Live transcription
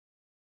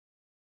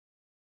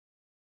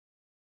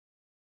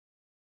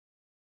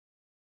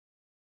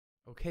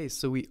Okay,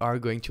 so we are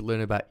going to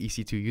learn about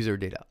EC2 user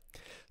data.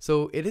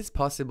 So it is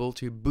possible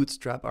to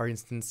bootstrap our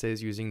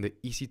instances using the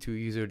EC2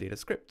 user data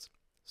script.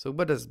 So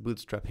what does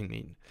bootstrapping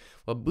mean?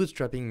 Well,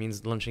 bootstrapping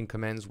means launching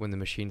commands when the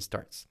machine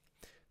starts.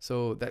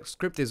 So that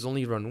script is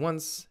only run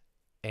once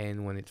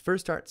and when it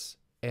first starts,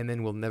 and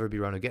then will never be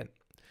run again.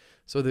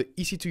 So the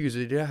EC2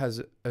 user data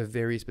has a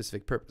very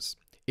specific purpose.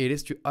 It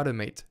is to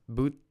automate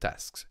boot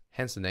tasks,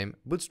 hence the name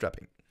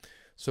bootstrapping.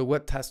 So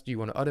what tasks do you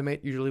want to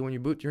automate usually when you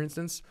boot your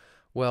instance?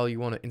 Well, you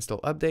want to install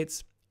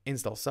updates,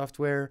 install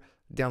software,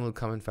 download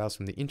common files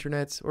from the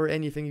internet, or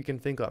anything you can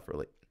think of,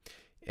 really.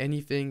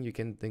 Anything you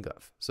can think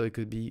of. So it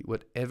could be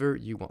whatever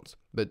you want.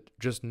 But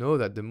just know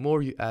that the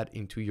more you add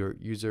into your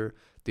user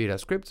data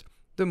script,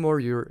 the more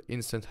your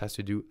instance has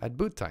to do at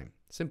boot time.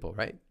 Simple,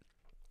 right?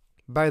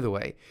 By the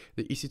way,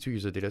 the EC2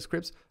 user data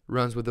scripts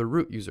runs with the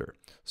root user.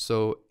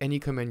 So any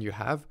command you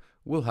have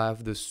will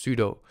have the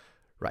sudo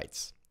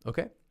rights,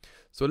 okay?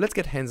 So let's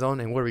get hands-on,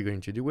 and what are we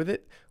going to do with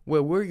it?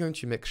 Well, we're going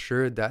to make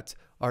sure that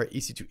our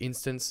EC2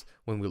 instance,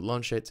 when we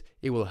launch it,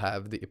 it will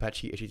have the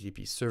Apache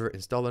HTTP server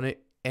installed on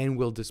it and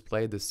will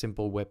display the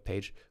simple web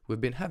page we've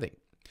been having.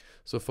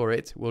 So for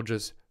it, we'll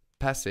just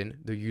pass in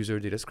the user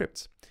data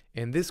script.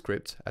 And this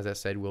script, as I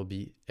said, will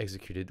be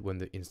executed when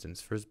the instance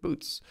first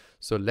boots.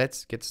 So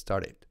let's get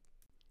started.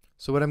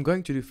 So what I'm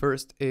going to do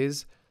first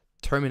is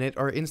terminate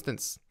our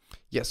instance.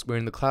 Yes, we're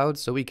in the cloud,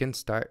 so we can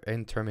start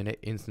and terminate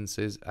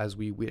instances as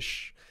we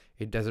wish.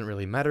 It doesn't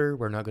really matter.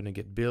 We're not going to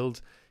get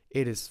billed.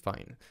 It is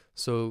fine.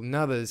 So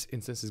now that this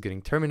instance is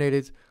getting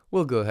terminated,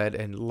 we'll go ahead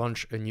and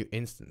launch a new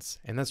instance.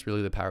 And that's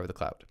really the power of the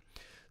cloud.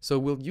 So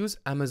we'll use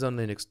Amazon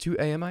Linux 2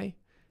 AMI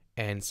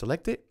and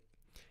select it.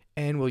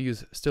 And we'll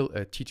use still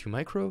a T2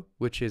 micro,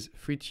 which is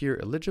free tier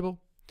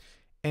eligible.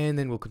 And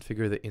then we'll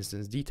configure the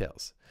instance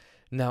details.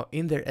 Now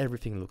in there,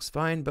 everything looks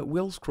fine, but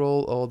we'll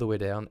scroll all the way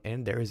down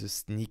and there is a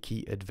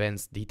sneaky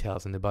advanced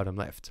details in the bottom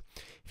left.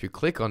 If you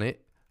click on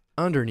it,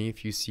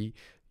 underneath you see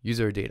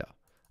user data.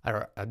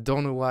 I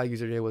don't know why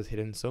user data was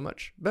hidden so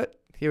much, but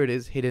here it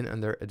is hidden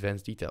under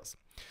advanced details.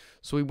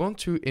 So we want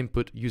to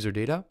input user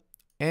data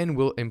and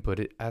we'll input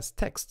it as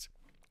text.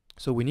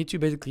 So we need to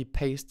basically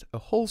paste a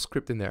whole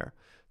script in there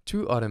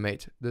to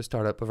automate the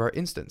startup of our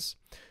instance.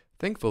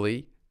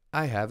 Thankfully,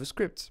 I have a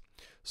script.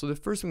 So the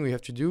first thing we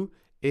have to do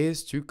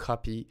is to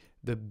copy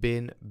the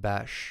bin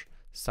bash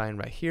sign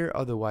right here,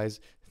 otherwise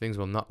things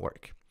will not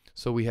work.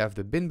 So we have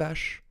the bin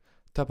bash,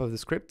 top of the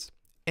script,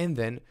 and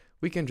then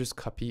we can just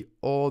copy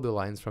all the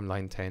lines from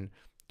line 10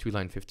 to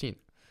line 15.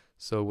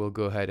 So we'll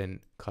go ahead and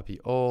copy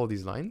all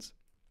these lines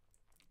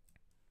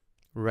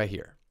right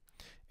here.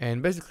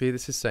 And basically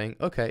this is saying,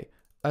 okay,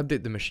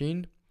 update the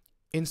machine,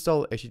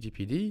 install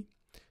HTTPD,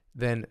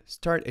 then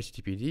start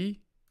HTTPD,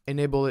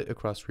 enable it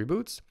across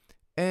reboots,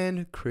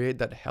 and create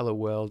that hello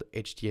world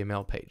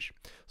HTML page.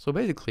 So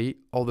basically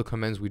all the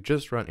commands we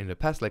just run in the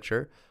past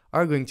lecture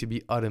are going to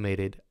be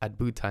automated at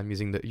boot time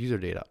using the user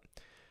data.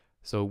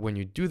 So when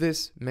you do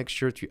this, make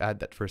sure to add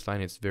that first line.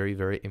 It's very,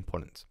 very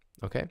important.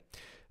 Okay.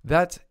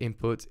 That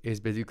input is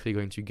basically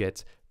going to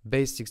get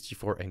base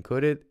 64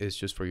 encoded. It's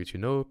just for you to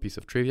know, piece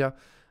of trivia.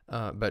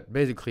 But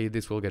basically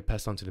this will get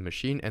passed on to the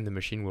machine and the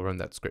machine will run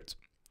that script.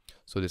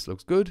 So this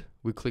looks good.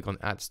 We click on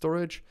add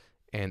storage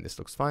and this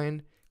looks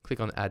fine. Click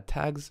on add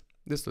tags.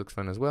 This looks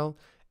fine as well.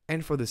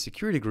 And for the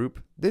security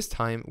group, this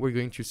time we're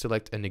going to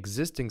select an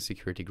existing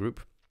security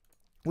group,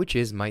 which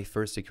is my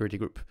first security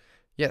group.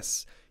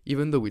 Yes,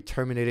 even though we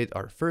terminated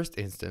our first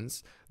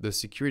instance, the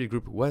security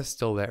group was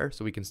still there,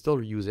 so we can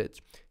still use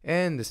it.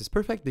 And this is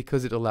perfect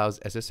because it allows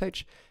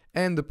SSH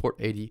and the port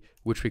 80,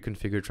 which we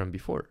configured from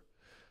before.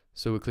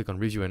 So we click on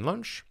review and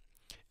launch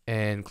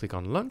and click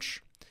on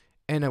launch.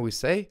 And now we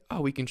say,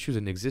 oh, we can choose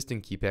an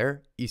existing key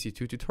pair,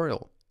 EC2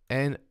 tutorial.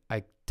 And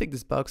I tick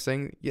this box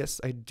saying, yes,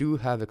 I do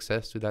have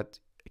access to that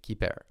key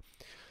pair.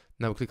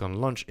 Now we click on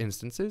launch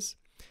instances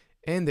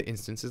and the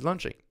instance is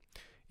launching.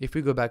 If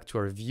we go back to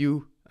our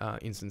view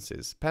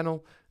instances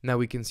panel, now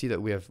we can see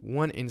that we have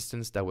one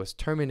instance that was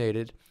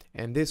terminated,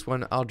 and this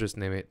one, I'll just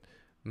name it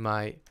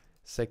my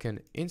second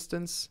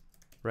instance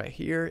right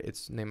here.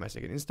 It's named my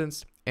second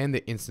instance, and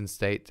the instance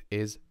state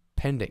is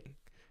pending.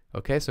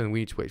 Okay, so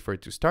we need to wait for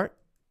it to start,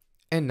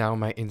 and now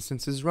my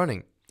instance is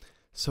running.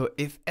 So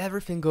if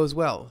everything goes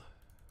well,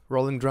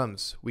 rolling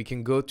drums, we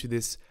can go to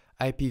this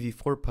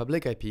IPv4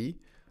 public IP,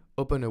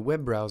 open a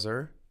web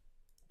browser,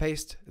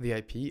 paste the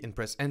IP and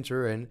press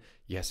enter, and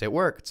yes, it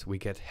worked. We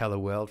get hello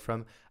world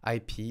from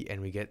IP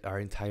and we get our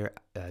entire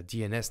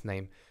DNS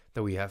name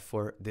that we have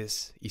for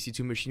this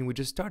EC2 machine we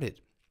just started.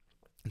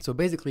 And so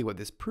basically what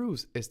this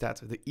proves is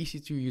that the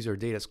EC2 user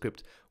data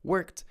script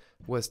worked,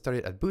 was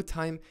started at boot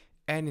time,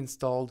 and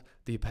installed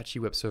the Apache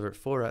web server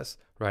for us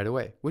right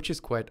away, which is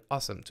quite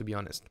awesome, to be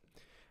honest.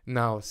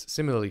 Now,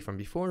 similarly from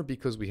before,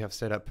 because we have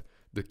set up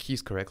the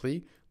keys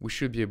correctly, we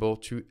should be able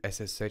to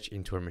SSH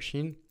into our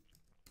machine.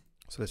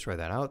 So let's try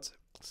that out.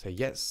 Say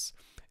yes,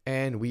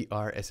 and we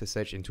are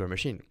SSH into our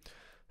machine.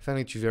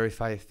 Finally, to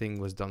verify if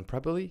thing was done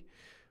properly,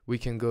 we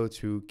can go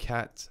to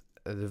cat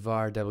the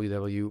var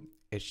www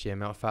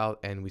HTML file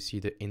and we see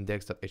the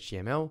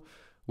index.html.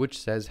 which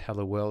says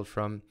hello world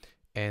from,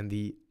 and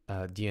the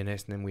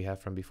DNS name we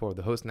have from before,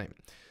 the host name.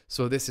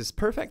 So this is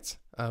perfect.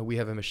 We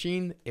have a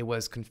machine. It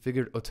was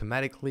configured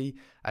automatically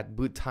at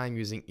boot time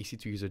using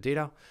EC2 user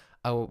data.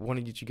 I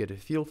wanted you to get a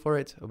feel for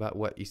it about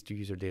what EC2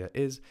 user data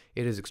is.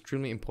 It is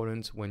extremely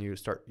important when you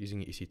start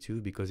using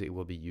EC2 because it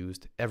will be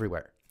used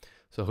everywhere.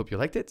 So I hope you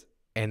liked it,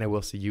 and I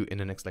will see you in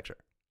the next lecture.